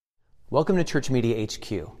Welcome to Church Media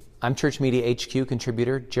HQ. I'm Church Media HQ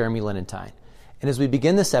contributor Jeremy Lenentine. And as we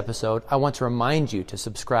begin this episode, I want to remind you to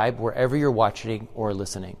subscribe wherever you're watching or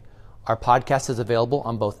listening. Our podcast is available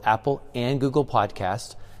on both Apple and Google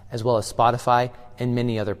Podcasts, as well as Spotify and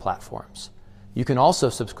many other platforms. You can also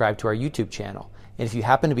subscribe to our YouTube channel. And if you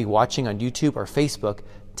happen to be watching on YouTube or Facebook,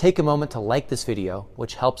 take a moment to like this video,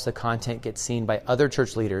 which helps the content get seen by other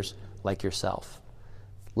church leaders like yourself.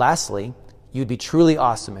 Lastly, you'd be truly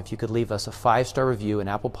awesome if you could leave us a 5-star review in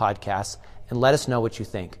Apple Podcasts and let us know what you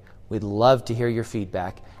think. We'd love to hear your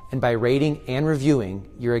feedback. And by rating and reviewing,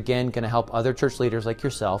 you're again going to help other church leaders like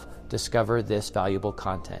yourself discover this valuable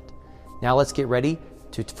content. Now let's get ready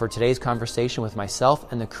for today's conversation with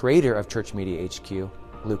myself and the creator of Church Media HQ,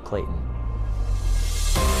 Luke Clayton.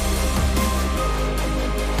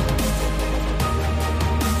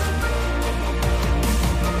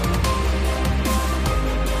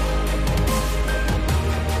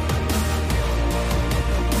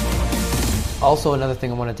 Also, another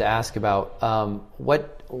thing I wanted to ask about,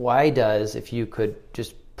 why does, if you could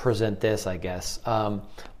just present this, I guess,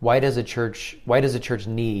 why does a church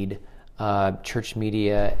need Church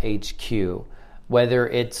Media HQ? Whether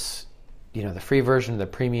it's, the free version or the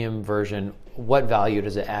premium version, what value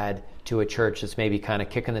does it add to a church that's maybe kind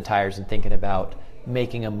of kicking the tires and thinking about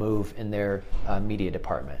making a move in their media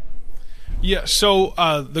department? Yeah, so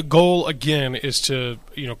the goal, again, is to,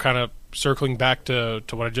 kind of circling back to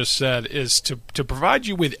what I just said, is to provide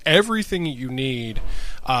you with everything you need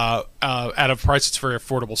at a price that's very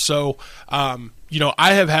affordable. So,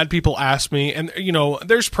 I have had people ask me, and,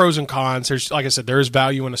 there's pros and cons. There's, like I said, there is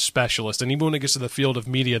value in a specialist. And even when it gets to the field of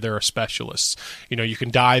media, there are specialists. You can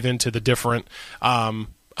dive into the different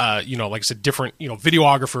like I said, different,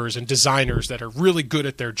 videographers and designers that are really good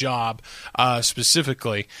at their job,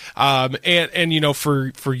 specifically. And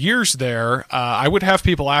for years there, I would have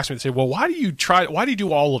people ask me and say, well, why do you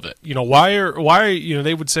do all of it?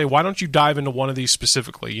 They would say, why don't you dive into one of these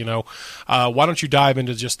specifically? Why don't you dive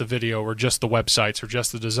into just the video or just the websites or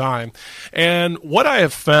just the design? And what I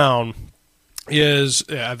have found is,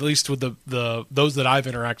 at least with the those that I've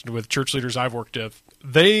interacted with, church leaders I've worked with,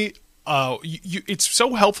 it's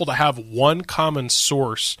so helpful to have one common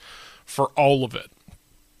source for all of it.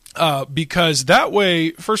 Because that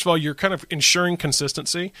way, first of all, you're kind of ensuring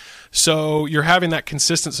consistency. So you're having that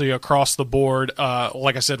consistency across the board.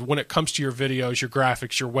 Like I said, when it comes to your videos, your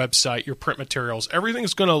graphics, your website, your print materials,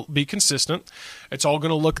 everything's going to be consistent. It's all going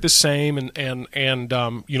to look the same and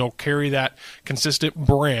carry that consistent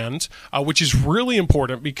brand, which is really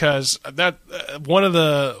important because that one of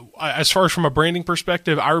the, as far as from a branding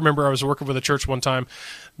perspective, I remember I was working with a church one time.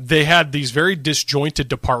 They had these very disjointed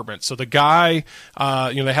departments. So the guy,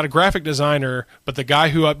 they had a graphic designer, but the guy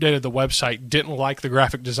who updated the website didn't like the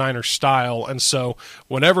graphic designer's style. And so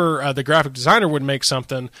whenever the graphic designer would make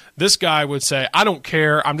something, this guy would say, I don't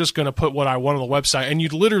care. I'm just going to put what I want on the website. And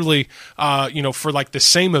you'd literally, for like the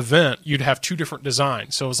same event, you'd have two different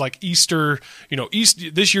designs. So it was like Easter,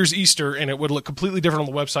 this year's Easter, and it would look completely different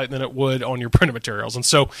on the website than it would on your printed materials. And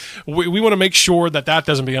so we want to make sure that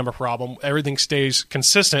doesn't become a problem. Everything stays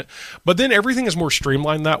consistent. But then everything is more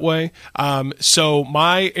streamlined that way. So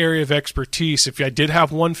my area of expertise, if I did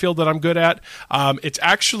have one field that I'm good at, it's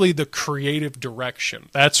actually the creative direction.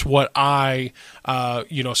 That's what I,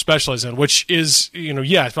 specialize in, which is,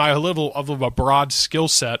 it's a little of a broad skill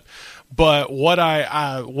set. But what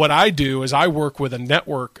I do is I work with a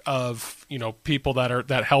network of people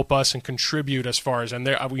that help us and contribute as far as, and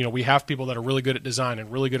there we have people that are really good at design and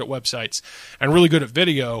really good at websites and really good at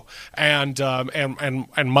video, and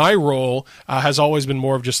my role has always been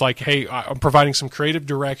more of just like, hey, I'm providing some creative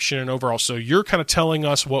direction and overall. So you're kind of telling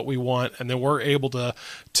us what we want, and then we're able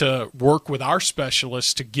to work with our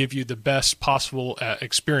specialists to give you the best possible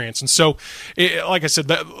experience. And so, like I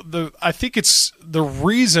said, I think it's the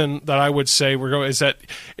reason that I would say is that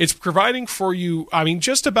it's providing for you,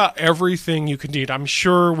 just about everything you could need. I'm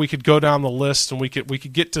sure we could go down the list and we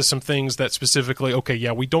could get to some things that specifically, okay,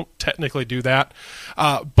 yeah, we don't technically do that.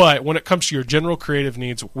 But when it comes to your general creative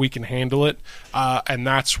needs, we can handle it. And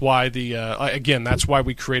that's why that's why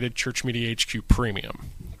we created Church Media HQ Premium.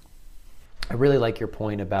 I really like your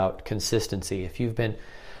point about consistency. If you've been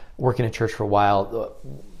working at church for a while,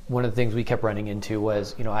 one of the things we kept running into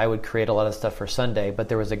was, I would create a lot of stuff for Sunday, but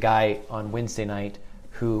there was a guy on Wednesday night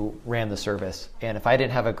who ran the service. And if I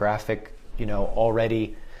didn't have a graphic,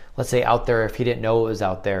 already, let's say out there, if he didn't know it was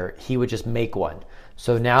out there, he would just make one.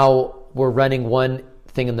 So now we're running one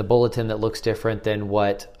thing in the bulletin that looks different than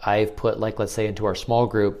what I've put, let's say into our small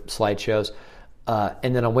group slideshows.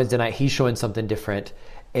 And then on Wednesday night, he's showing something different.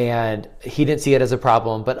 and he didn't see it as a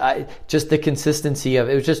problem. But just the consistency of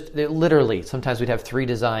it was just literally sometimes we'd have 3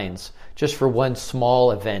 designs just for one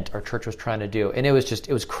small event our church was trying to do, and it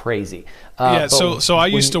was crazy. So I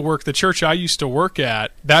used to work the church I used to work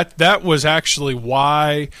at. That was actually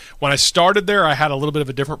why when I started there, I had a little bit of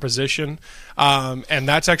a different position, and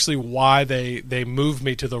that's actually why they moved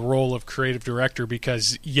me to the role of creative director.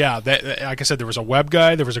 Because like I said, there was a web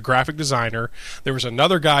guy, there was a graphic designer, there was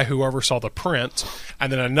another guy who oversaw the print,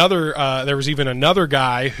 and then there was even another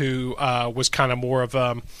guy who was kind of more of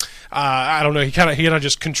I don't know. He kind of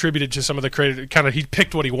just contributed to some of the creative. He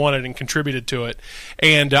picked what he wanted and contributed to it.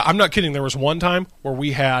 And I'm not kidding. There was one time where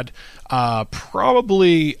we had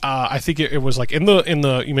probably I think it was like in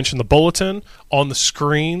the you mentioned the bulletin, on the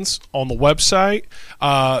screens on the website.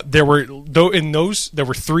 There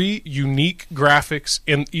were 3 unique graphics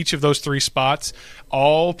in each of those 3 spots,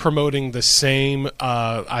 all promoting the same.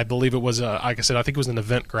 I believe it was like I said, I think it was an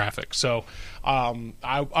event graphic. So. I'm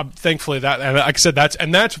thankfully that, and like I said,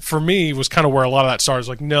 that for me was kind of where a lot of that started.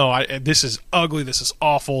 Like, no, this is ugly, this is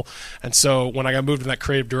awful. And so when I got moved in that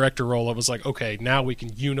creative director role, it was like, okay, now we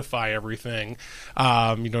can unify everything,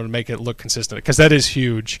 to make it look consistent, because that is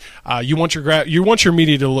huge. You want your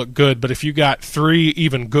media to look good, but if you got 3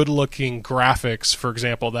 even good looking graphics, for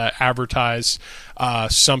example, that advertise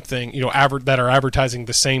something, that are advertising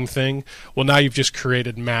the same thing, well, now you've just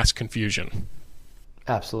created mass confusion.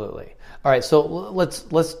 Absolutely. All right, so let's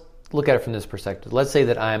look at it from this perspective. Let's say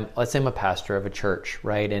I'm a pastor of a church,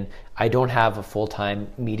 right? And I don't have a full-time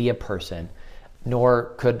media person,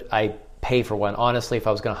 nor could I pay for one. Honestly, if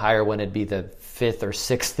I was going to hire one, it'd be the 5th or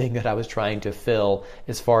 6th thing that I was trying to fill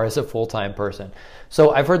as far as a full-time person.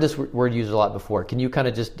 So I've heard this word used a lot before. Can you kind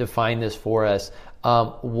of just define this for us?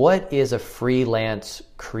 What is a freelance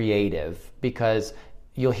creative? Because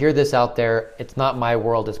you'll hear this out there. It's not my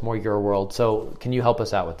world, it's more your world. So can you help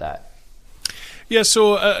us out with that? Yeah,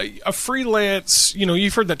 so a freelance,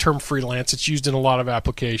 you've heard that term freelance. It's used in a lot of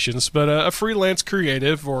applications, but a freelance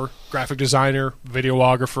creative or graphic designer,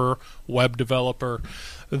 videographer, web developer,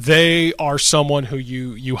 they are someone who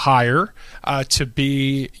you hire to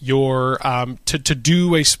be your to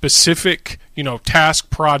do a specific task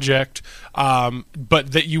project,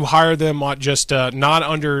 but that you hire them not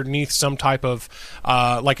underneath some type of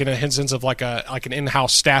like in a instance of like an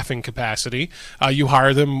in-house staffing capacity. You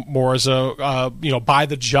hire them more as a by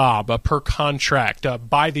the job, per contract,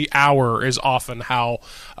 by the hour is often how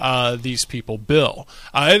these people bill,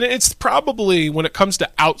 and it's probably when it comes to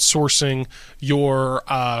outsourcing your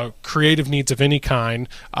creative needs of any kind,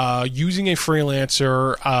 using a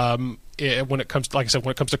freelancer when it comes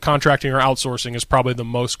to contracting or outsourcing is probably the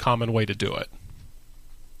most common way to do it.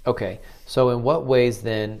 Okay, so in what ways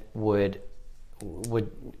then would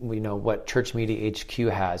we know what Church Media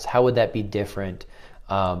HQ has? How would that be different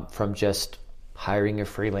from just hiring a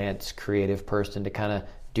freelance creative person to kind of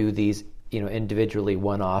do these individually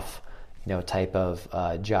one-off type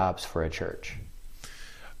of jobs for a church?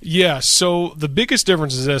 Yeah, so the biggest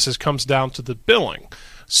difference comes down to the billing.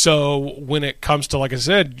 So when it comes to, like I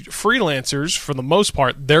said, freelancers, for the most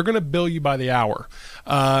part, they're going to bill you by the hour.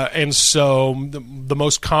 And so the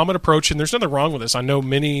most common approach, and there's nothing wrong with this. I know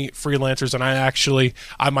many freelancers, and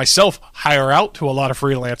I myself hire out to a lot of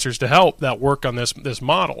freelancers to help that work on this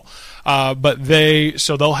model. But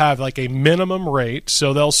they'll have like a minimum rate.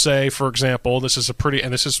 So they'll say, for example, this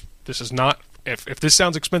is not. If this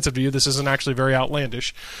sounds expensive to you, this isn't actually very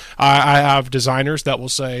outlandish. I have designers that will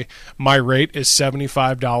say my rate is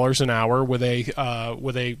 $75 an hour with a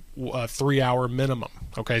 3-hour minimum.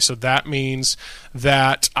 Okay, so that means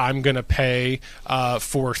that I'm going to pay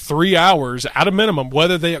for 3 hours at a minimum,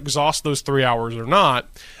 whether they exhaust those 3 hours or not.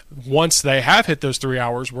 Once they have hit those 3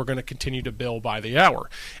 hours, we're going to continue to bill by the hour.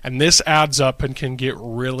 And this adds up and can get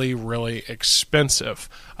really, really expensive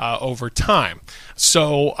over time.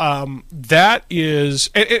 So that is,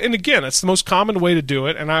 and again, it's the most common way to do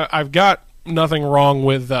it. And I've got nothing wrong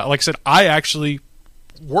with, like I said, I actually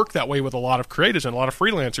work that way with a lot of creatives and a lot of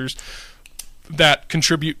freelancers that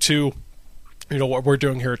contribute to what we're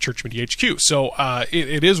doing here at Church Media HQ. So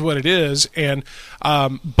it is what it is. And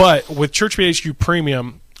but with Church Media HQ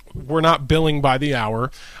Premium, we're not billing by the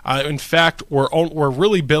hour. In fact, we're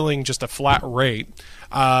really billing just a flat rate.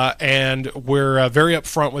 and we're very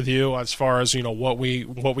upfront with you as far as what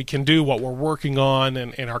we can do, what we're working on,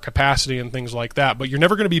 and our capacity and things like that. But you're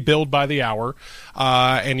never going to be billed by the hour,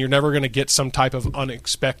 and you're never going to get some type of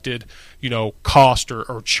unexpected cost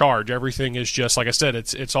or charge. Everything is just, like I said,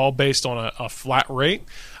 it's all based on a flat rate.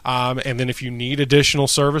 And then if you need additional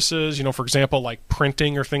services, for example, like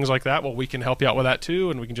printing or things like that, well, we can help you out with that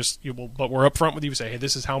too. And we can but we're upfront with you, say, hey,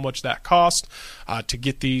 this is how much that costs to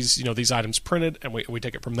get these items printed, and we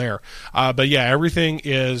take it from there. But yeah, everything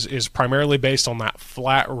is primarily based on that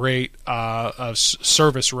flat rate of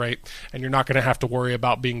service rate, and you're not going to have to worry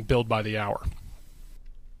about being billed by the hour.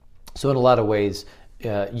 So in a lot of ways,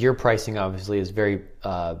 your pricing obviously is very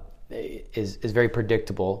very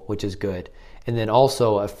predictable, which is good. And then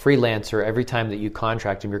also a freelancer, every time that you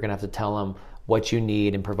contract them, you're going to have to tell them what you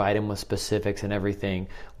need and provide them with specifics and everything.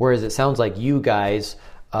 Whereas it sounds like you guys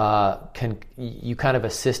kind of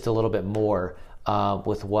assist a little bit more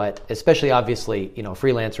with what, especially obviously,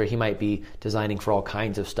 freelancer, he might be designing for all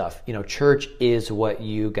kinds of stuff. Church is what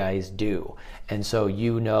you guys do. And so,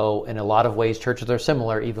 in a lot of ways, churches are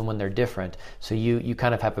similar, even when they're different. So you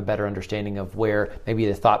kind of have a better understanding of where maybe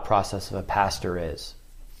the thought process of a pastor is.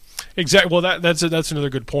 Exactly. Well, that's another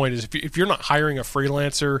good point. Is if you're not hiring a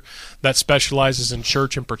freelancer that specializes in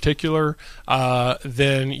church in particular,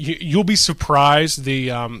 then you'll be surprised the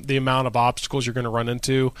amount of obstacles you're going to run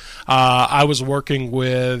into. I was working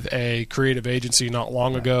with a creative agency not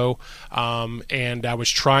long ago, and I was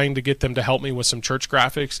trying to get them to help me with some church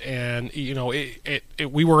graphics, and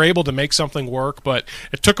we were able to make something work, but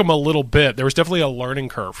it took them a little bit. There was definitely a learning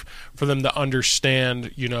curve for them to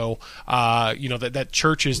understand, that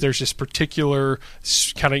churches, there's this particular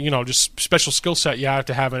kind of, just special skill set you have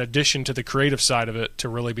to have in addition to the creative side of it to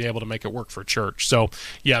really be able to make it work for church. So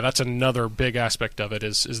yeah, that's another big aspect of it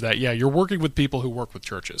is that, yeah, you're working with people who work with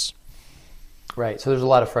churches. Right. So there's a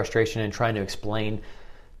lot of frustration in trying to explain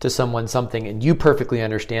to someone something and you perfectly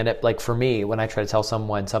understand it. Like for me, when I try to tell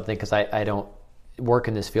someone something, because I don't work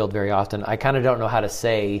in this field very often, I kind of don't know how to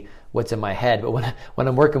say what's in my head. But when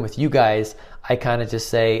I'm working with you guys, I kind of just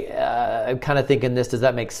say, I'm kind of thinking this, does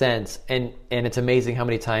that make sense? And it's amazing how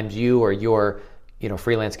many times you or your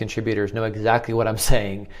freelance contributors know exactly what I'm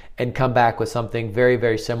saying and come back with something very,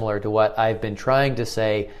 very similar to what I've been trying to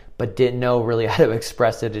say, but didn't know really how to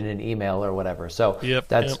express it in an email or whatever. So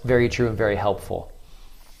that's very true and very helpful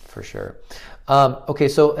for sure. Okay,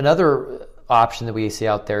 so another option that we see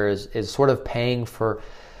out there is sort of paying for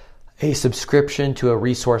a subscription to a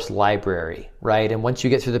resource library, right? And once you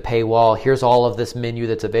get through the paywall, here's all of this menu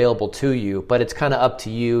that's available to you, but it's kind of up to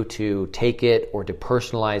you to take it or to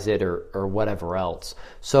personalize it or whatever else.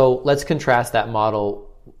 So let's contrast that model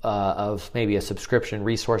of maybe a subscription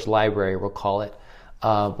resource library, we'll call it,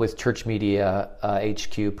 with Church Media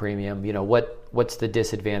HQ Premium. What's the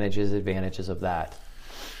advantages of that?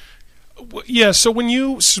 Yeah, so when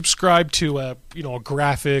you subscribe to a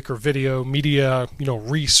graphic or video media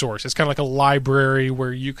resource, it's kind of like a library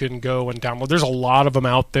where you can go and download. There's a lot of them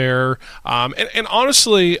out there, and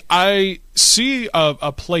honestly, I see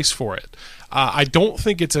a place for it. I don't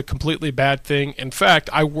think it's a completely bad thing. In fact,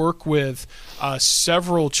 I work with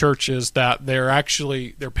several churches that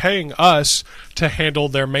they're paying us to handle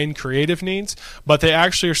their main creative needs, but they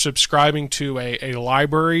actually are subscribing to a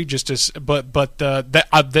library but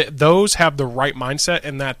those have the right mindset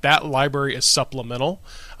in that library is supplemental.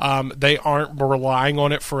 They aren't relying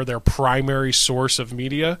on it for their primary source of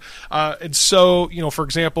media. And so, for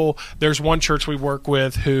example, there's one church we work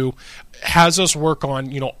with who has us work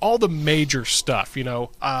on, all the major stuff. We're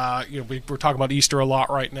talking about Easter a lot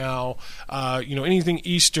right now. Anything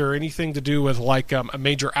Easter, anything to do with like a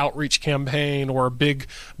major outreach campaign or a big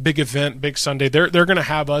event, big Sunday, they're going to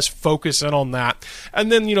have us focus in on that.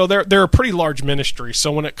 And then, they're a pretty large ministry.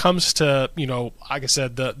 So when it comes to, like I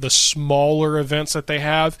said, the smaller events that they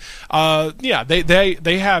have,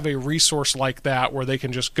 they have a resource like that where they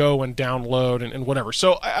can just go and download and whatever.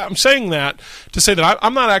 So I'm saying that to say that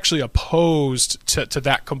I'm not actually opposed to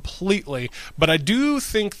that completely, but I do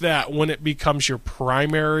think that when it becomes your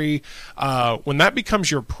primary,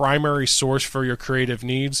 source for your creative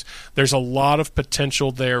needs, there's a lot of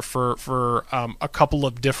potential there for a couple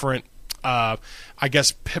of different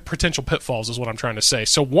potential pitfalls is what I'm trying to say.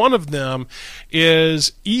 So one of them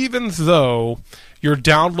is, even though you're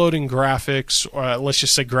downloading graphics, or let's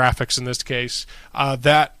just say graphics in this case,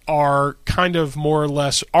 that are kind of more or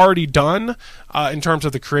less already done in terms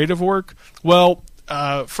of the creative work, well,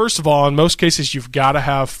 first of all, in most cases, you've got to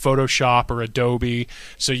have Photoshop or Adobe.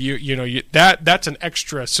 So that's an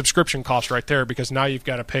extra subscription cost right there, because now you've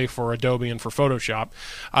got to pay for Adobe and for Photoshop.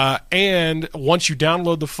 And once you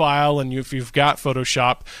download the file and if you've got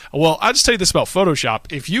Photoshop, well, I'll just tell you this about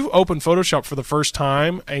Photoshop. If you open Photoshop for the first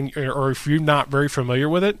time, or if you're not very familiar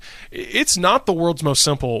with it, it's not the world's most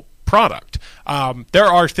simple product. There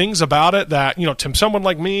are things about it that, to someone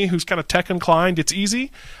like me who's kind of tech inclined, it's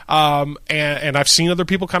easy. And I've seen other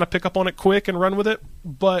people kind of pick up on it quick and run with it.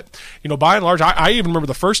 But, by and large, I even remember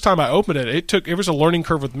the first time I opened it, it was a learning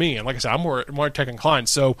curve with me. And like I said, I'm more tech inclined.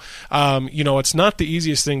 So, it's not the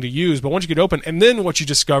easiest thing to use. But once you get open, and then what you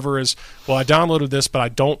discover is, well, I downloaded this, but I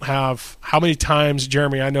don't have, how many times,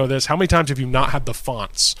 Jeremy, I know this, how many times have you not had the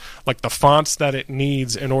fonts? Like the fonts that it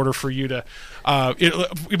needs in order for you to,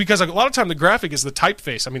 because a lot of time the graphic is the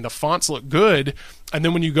typeface. I mean, the fonts look good, and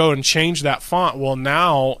then when you go and change that font, well,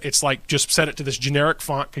 now it's like just set it to this generic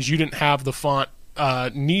font because you didn't have the font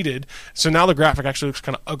needed. So now the graphic actually looks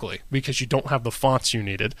kind of ugly because you don't have the fonts you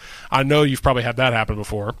needed. I know you've probably had that happen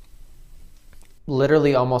before.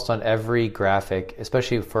 Literally almost on every graphic,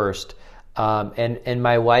 especially first. And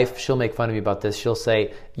my wife, she'll make fun of me about this. She'll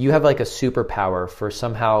say, you have like a superpower for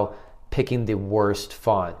somehow picking the worst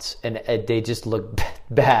fonts, and they just look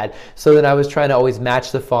bad. So then I was trying to always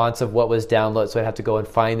match the fonts of what was downloaded, so I'd have to go and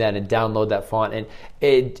find that and download that font.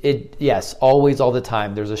 And yes, always, all the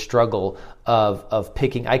time, there's a struggle of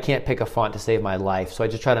picking. I can't pick a font to save my life, so I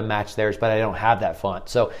just try to match theirs, but I don't have that font.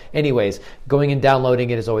 So anyways, going and downloading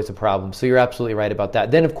it is always a problem. So you're absolutely right about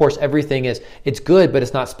that. Then of course, everything it's good, but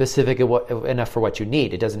it's not specific enough for what you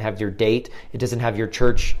need. It doesn't have your date. It doesn't have your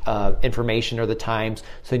church information or the times.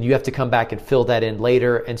 So you have to come back and fill that in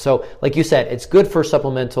later. And so, like you said, it's good for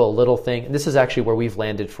supplemental little thing. And this is actually where we've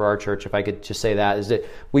landed for our church, if I could just say that, is that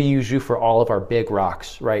we use you for all of our big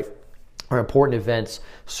rocks, right? Our important events,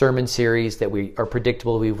 sermon series that we are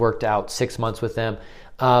predictable. We've worked out 6 months with them.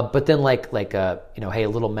 But then like a, hey, a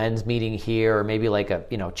little men's meeting here, or maybe like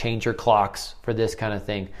a, change your clocks for this kind of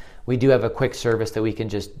thing. We do have a quick service that we can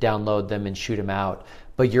just download them and shoot them out.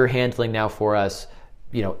 But you're handling now for us,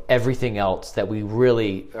 everything else that we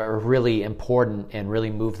really are really important and really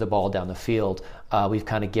move the ball down the field. We've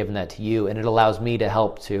kind of given that to you, and it allows me to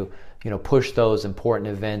help to, push those important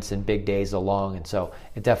events and big days along. And so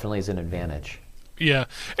it definitely is an advantage. Yeah.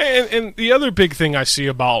 And the other big thing I see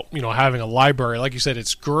about, having a library, like you said,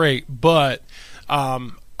 it's great, but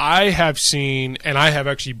I have seen, and I have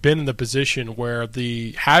actually been in the position where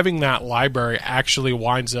having that library actually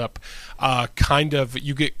winds up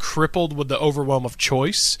you get crippled with the overwhelm of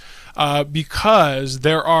choice, because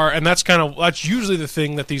that's usually the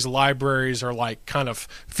thing that these libraries are like kind of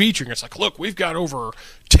featuring. It's like, look, we've got over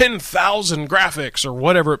 10,000 graphics or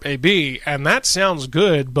whatever it may be, and that sounds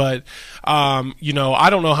good, but I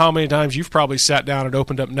don't know how many times you've probably sat down and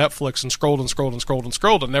opened up Netflix and scrolled and scrolled and scrolled and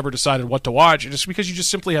scrolled and never decided what to watch, just because you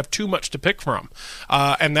just simply have too much to pick from.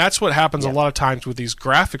 And that's what happens a lot of times with these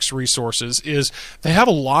graphics resources, is they have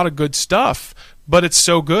a lot of good stuff, but it's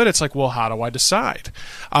so good, it's like, well, how do I decide?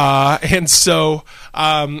 That's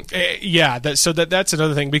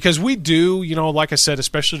another thing, because we do, like I said,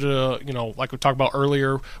 especially to, like we talked about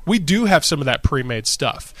earlier, we do have some of that pre-made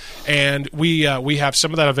stuff, and we have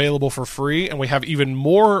some of that available for free, and we have even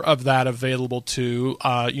more of that available to,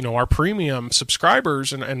 our premium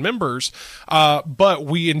subscribers and members, but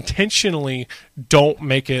we intentionally don't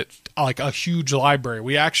make it like a huge library.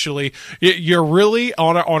 We actually, you're really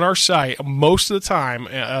on our site most of the time,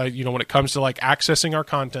 when it comes to like accessing our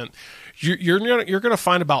content, you're going to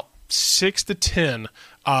find about 6 to 10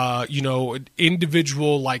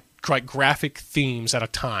 individual like graphic themes at a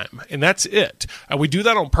time, and that's it. We do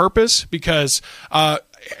that on purpose because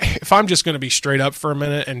if I'm just going to be straight up for a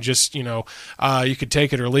minute and just you could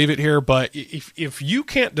take it or leave it here, but if you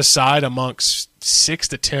can't decide amongst 6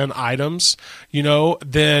 to 10 items,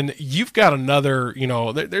 then you've got another,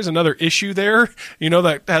 there's another issue there,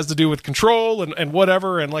 that has to do with control and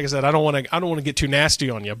whatever. And like I said, I don't want to get too nasty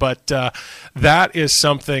on you, but that is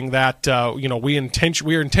something that we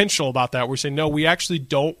are intentional about that. We're saying no, we actually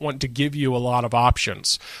don't want to give you a lot of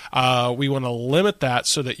options. We want to limit that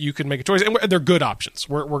so that you can make a choice, and they're good options.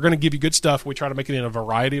 We're going to give you good stuff. We try to make it in a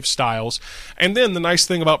variety of styles. And then the nice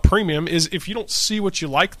thing about premium is if you don't see what you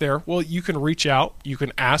like there, well, you can reach out, you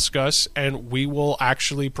can ask us, and we will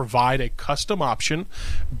actually provide a custom option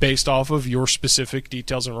based off of your specific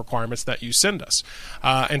details and requirements that you send us.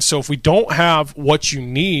 And so if we don't have what you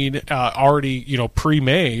need already,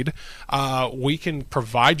 pre-made, we can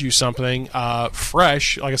provide you something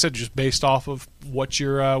fresh, like I said, just based off of what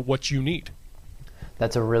you need.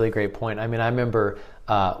 That's a really great point. I mean, I remember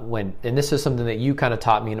and this is something that you kind of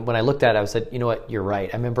taught me. And when I looked at it, I said, you know what, you're right.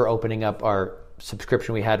 I remember opening up our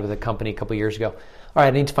subscription we had with a company a couple years ago. All right,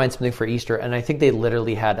 I need to find something for Easter. And I think they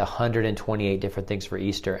literally had 128 different things for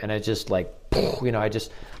Easter. And I just like,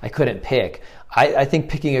 I couldn't pick. I think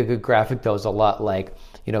picking a good graphic though is a lot like,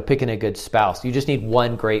 picking a good spouse. You just need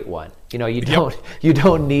one great one. You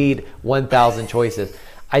don't need 1,000 choices.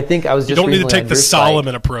 I think I was just. You don't need to take the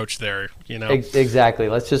Solomon approach there. Exactly.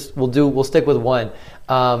 We'll stick with one.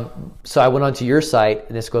 So I went onto your site,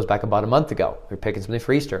 and this goes back about a month ago. We were picking something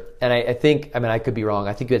for Easter, and I think, I could be wrong.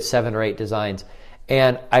 I think you had 7 or 8 designs,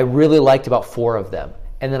 and I really liked about 4 of them.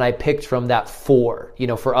 And then I picked from that 4.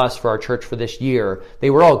 For us, for our church, for this year, they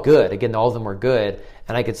were all good. Again, all of them were good,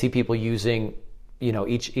 and I could see people using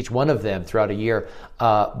each one of them throughout a year,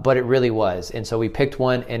 but it really was. And so we picked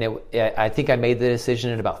one, and I think I made the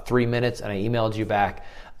decision in about 3 minutes, and I emailed you back,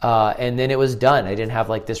 and then it was done. I didn't have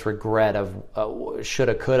like this regret of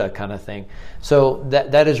shoulda, coulda kind of thing. So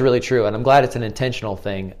that is really true, and I'm glad it's an intentional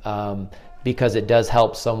thing, because it does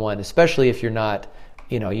help someone, especially if you're not,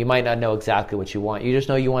 you might not know exactly what you want. You just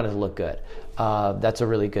know you want it to look good. That's a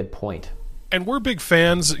really good point. And we're big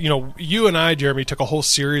fans. You and I, Jeremy, took a whole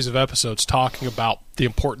series of episodes talking about the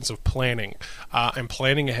importance of planning and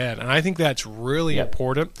planning ahead. And I think that's really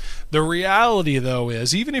important. The reality, though,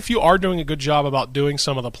 is even if you are doing a good job about doing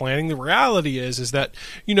some of the planning, the reality is that,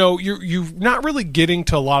 you're not really getting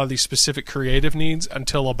to a lot of these specific creative needs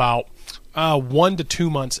until about 1 to 2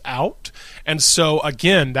 months out. And so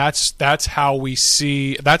again, that's how we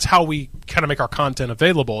kind of make our content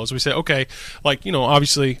available, as we say, okay,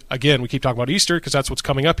 obviously, again, we keep talking about Easter because that's what's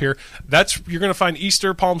coming up here. You're going to find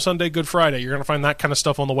Easter, Palm Sunday, Good Friday. You're going to find that kind of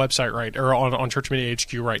stuff on the website, right? Or on Church Media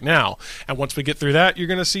HQ right now. And once we get through that, you're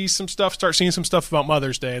going to see start seeing some stuff about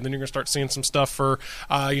Mother's Day. And then you're going to start seeing some stuff for,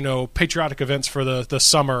 patriotic events for the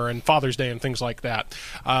summer and Father's Day and things like that.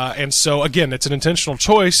 And so again, it's an intentional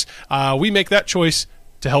choice. We make that choice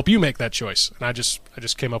to help you make that choice. And I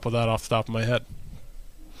just came up with that off the top of my head.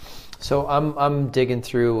 So I'm digging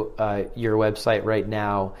through your website right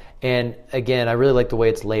now, and again, I really like the way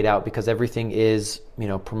it's laid out because everything is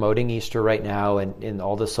promoting Easter right now, and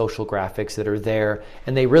all the social graphics that are there,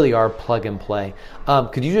 and they really are plug and play.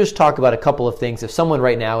 Could you just talk about a couple of things? If someone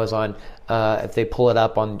right now is on, if they pull it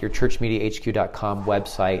up on your churchmediahq.com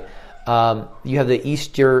website, you have the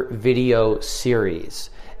Easter video series.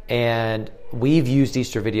 And we've used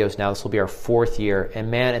Easter videos now. This will be our 4th year.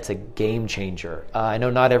 And man, it's a game changer. I know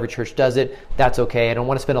not every church does it. That's okay. I don't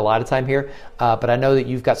want to spend a lot of time here. But I know that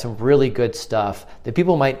you've got some really good stuff that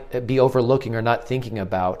people might be overlooking or not thinking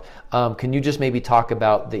about. Can you just maybe talk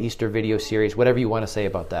about the Easter video series, whatever you want to say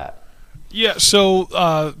about that? Yeah,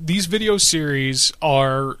 so these video series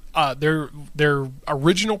are they're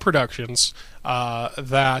original productions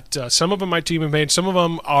that some of them my team have made. Some of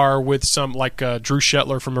them are with some, like Drew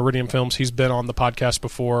Shetler from Meridian Films. He's been on the podcast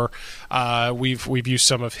before. We've used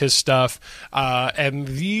some of his stuff, and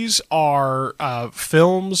these are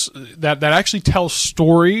films that actually tell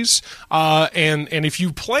stories. And if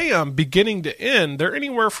you play them beginning to end, they're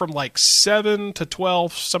anywhere from like 7 to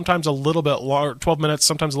 12, sometimes a little bit longer, 12 minutes,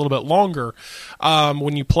 sometimes a little bit longer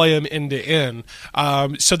when you play them end to end.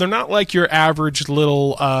 So they're not like your average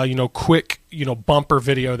little quick bumper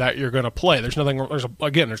video that you're going to play. There's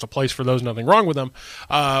a place for those, nothing wrong with them.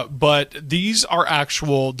 But these are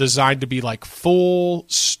actual designed to be like full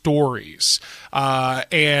stories.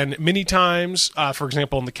 And many times, for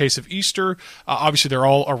example, in the case of Easter, obviously they're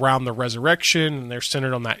all around the resurrection and they're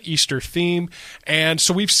centered on that Easter theme. And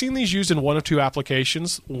so we've seen these used in one of 2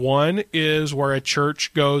 applications. One is where a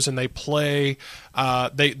church goes and they play,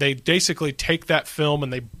 they basically take that film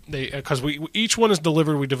and they because each one is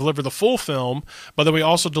delivered, we deliver the full film, but then we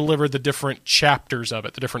also deliver the different chapters of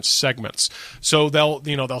it, the different segments. So they'll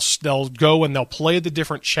go and they'll play the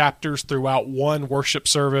different chapters throughout one worship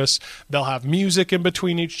service. They'll have music in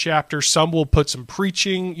between each chapter. Some will put some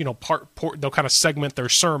preaching, they'll kind of segment their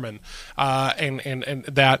sermon, and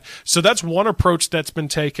that. So that's one approach that's been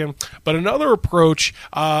taken. But another approach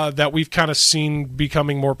that we've kind of seen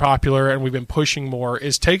becoming more popular and we've been pushing more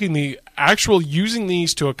is using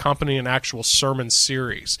these to accompany an actual sermon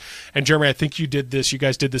series. And Jeremy, I think you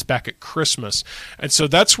guys did this back at Christmas. And so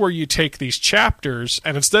that's where you take these chapters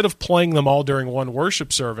and instead of playing them all during one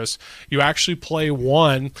worship service, you actually play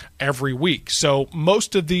one every week. So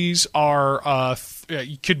most of these are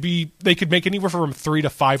they could make anywhere from 3 to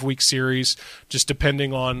 5 week series, just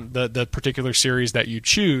depending on the particular series that you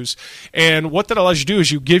choose. And what that allows you to do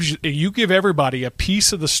is you give everybody a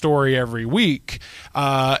piece of the story every week,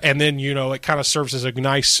 and then it kind of serves as a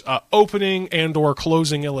nice opening and or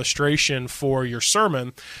closing illustration for your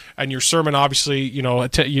sermon. And your sermon, obviously,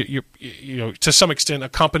 to some extent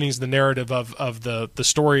accompanies the narrative of the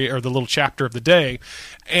story or the little chapter of the day,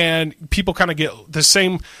 and people kind of get the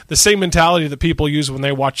same mentality that people use when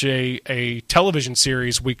they watch a television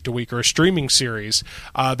series week to week or a streaming series.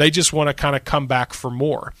 They just want to kind of come back for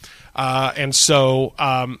more. So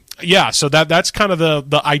that's kind of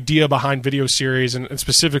the idea behind video series, and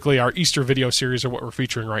specifically our Easter video series are what we're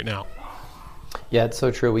featuring right now. Yeah, it's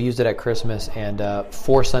so true. We used it at Christmas and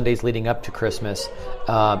 4 Sundays leading up to Christmas.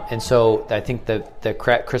 And so I think the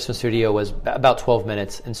Christmas video was about 12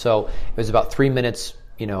 minutes. And so it was about 3 minutes,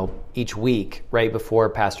 each week right before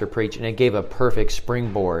Pastor preached. And it gave a perfect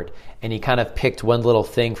springboard. And he kind of picked one little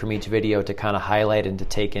thing from each video to kind of highlight and to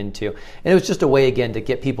take into. And it was just a way, again, to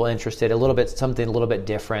get people interested, something a little bit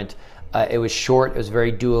different. It was short, it was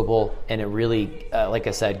very doable, and it really, like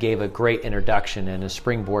I said, gave a great introduction and a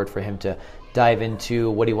springboard for him to dive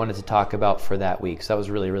into what he wanted to talk about for that week. So that was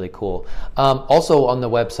really, really cool. Also on the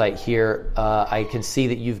website here, I can see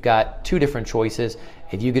that you've got 2 different choices.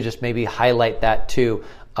 If you could just maybe highlight that too.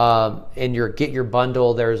 In your Get Your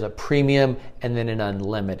Bundle, there's a premium and then an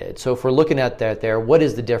unlimited. So if we're looking at that there, what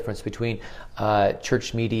is the difference between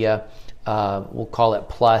Church Media, we'll call it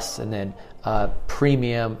Plus, and then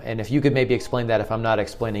premium? And if you could maybe explain that if I'm not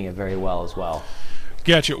explaining it very well as well.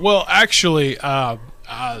 Gotcha. Well, actually,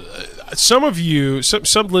 some of you,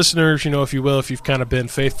 some listeners, if you will, if you've kind of been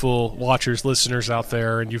faithful watchers, listeners out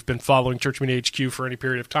there, and you've been following Church Media HQ for any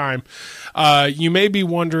period of time, you may be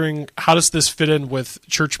wondering, how does this fit in with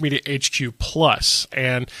Church Media HQ Plus?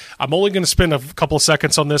 And I'm only going to spend a couple of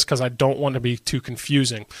seconds on this because I don't want to be too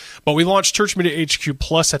confusing. But we launched Church Media HQ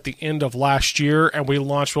Plus at the end of last year, and we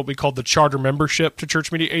launched what we called the charter membership to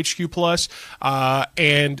Church Media HQ Plus.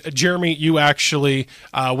 And Jeremy, you actually,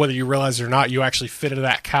 whether you realize it or not, you actually fit into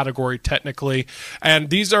that category technically. And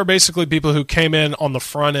these are basically people who came in on the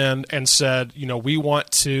front end and said, we want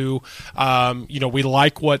to, we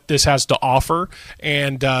like what this has to offer,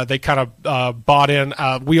 and they kind of bought in.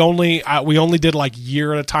 We only did like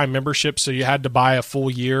year at a time membership, so you had to buy a full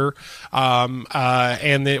year,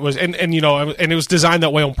 and it was and it was designed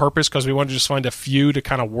that way on purpose because we wanted to just find a few to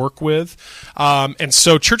kind of work with. And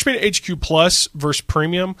so Church Media HQ Plus versus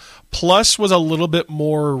Premium. Plus was a little bit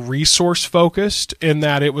more resource focused in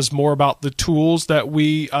that it was more about the tools that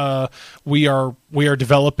we are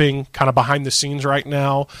developing kind of behind the scenes right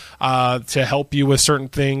now to help you with certain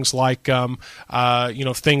things like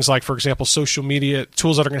things like, for example, social media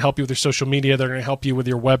tools that are going to help you with your social media, that are going to help you with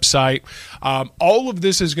your website. All of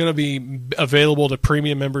this is going to be available to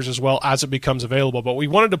premium members as well as it becomes available. But we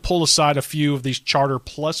wanted to pull aside a few of these Charter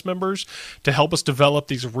Plus members to help us develop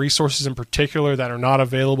these resources in particular that are not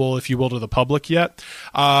available, if you will, to the public yet.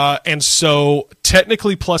 And so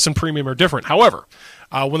technically Plus and Premium are different. However,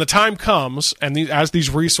 when the time comes and as these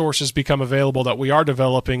resources become available that we are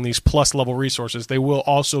developing, these Plus level resources, they will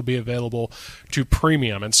also be available to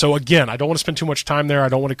Premium. And so again, I don't want to spend too much time there. I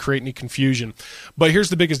don't want to create any confusion. But here's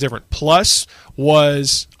the biggest difference. Plus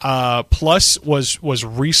was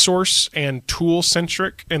resource and tool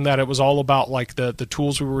centric in that it was all about like the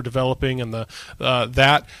tools we were developing and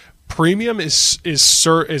that. Premium is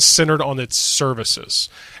centered on its services.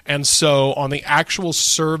 And so on the actual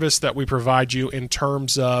service that we provide you in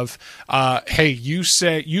terms of, hey,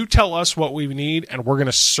 you tell us what we need and we're going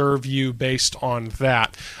to serve you based on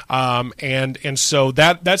that. And so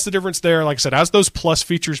that's the difference there. Like I said, as those Plus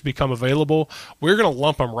features become available, we're going to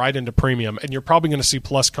lump them right into Premium, and you're probably going to see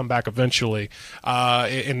Plus come back eventually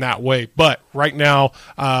in that way. But right now,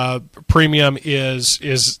 Premium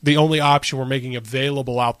is the only option we're making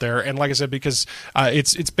available out there. And like I said, because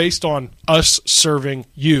it's based on us serving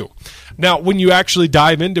you. Now, when you actually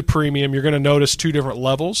dive into Premium, you're going to notice 2 different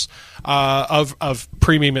levels of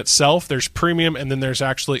Premium itself. There's Premium, and then there's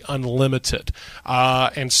actually Unlimited.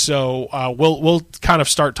 And so we'll kind of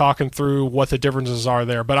start talking through what the differences are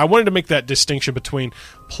there. But I wanted to make that distinction between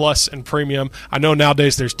Plus and Premium. I know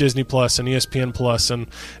nowadays there's Disney Plus and ESPN Plus, and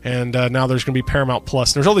now there's going to be Paramount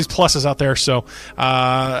Plus. There's all these pluses out there, so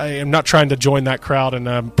I am not trying to join that crowd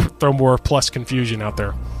and throw more Plus confusion out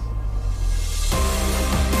there.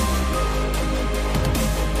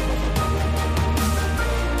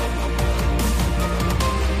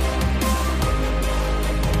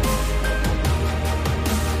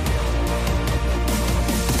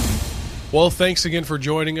 Well, thanks again for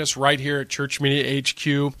joining us right here at Church Media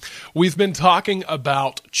HQ. We've been talking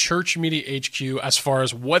about Church Media HQ as far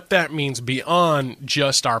as what that means beyond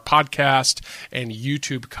just our podcast and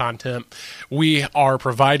YouTube content. We are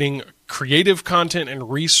providing creative content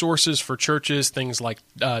and resources for churches, things like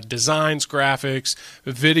designs, graphics,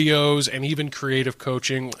 videos, and even creative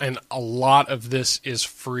coaching. And a lot of this is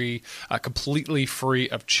free, completely free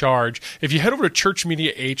of charge. If you head over to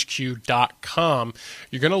churchmediahq.com,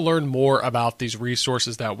 you're going to learn more about these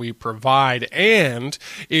resources that we provide. And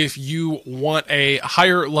if you want a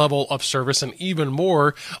higher level of service and even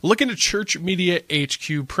more, look into Church Media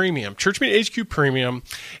HQ Premium. Church Media HQ Premium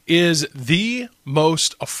is the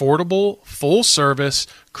most affordable, full-service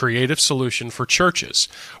creative solution for churches.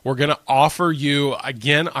 We're going to offer you,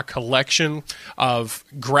 again, a collection of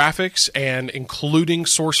graphics and including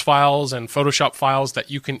source files and Photoshop files that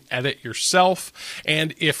you can edit yourself.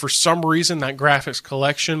 And if for some reason that graphics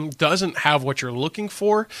collection doesn't have what you're looking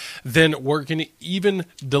for, then we're going to even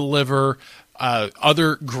deliver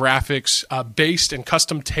other graphics based and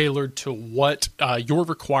custom tailored to what your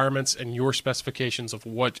requirements and your specifications of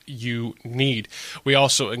what you need. We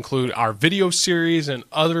also include our video series and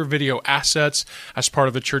other video assets as part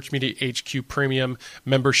of the Church Media HQ Premium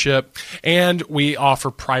membership. And we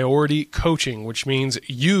offer priority coaching, which means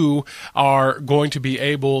you are going to be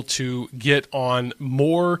able to get on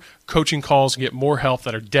more coaching calls, get more help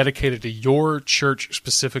that are dedicated to your church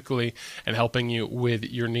specifically and helping you with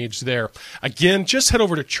your needs there. Again, just head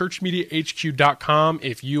over to churchmediahq.com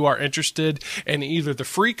if you are interested in either the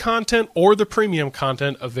free content or the premium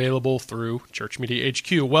content available through Church Media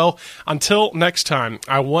HQ. Well, until next time,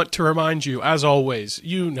 I want to remind you, as always,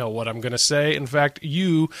 you know what I'm going to say. In fact,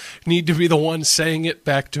 you need to be the one saying it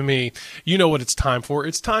back to me. You know what it's time for.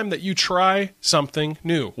 It's time that you try something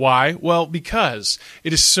new. Why? Well, because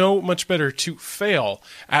it is so much better to fail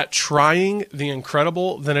at trying the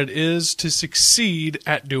incredible than it is to succeed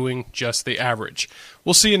at doing just the average.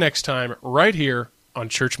 We'll see you next time right here on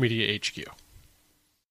Church Media HQ.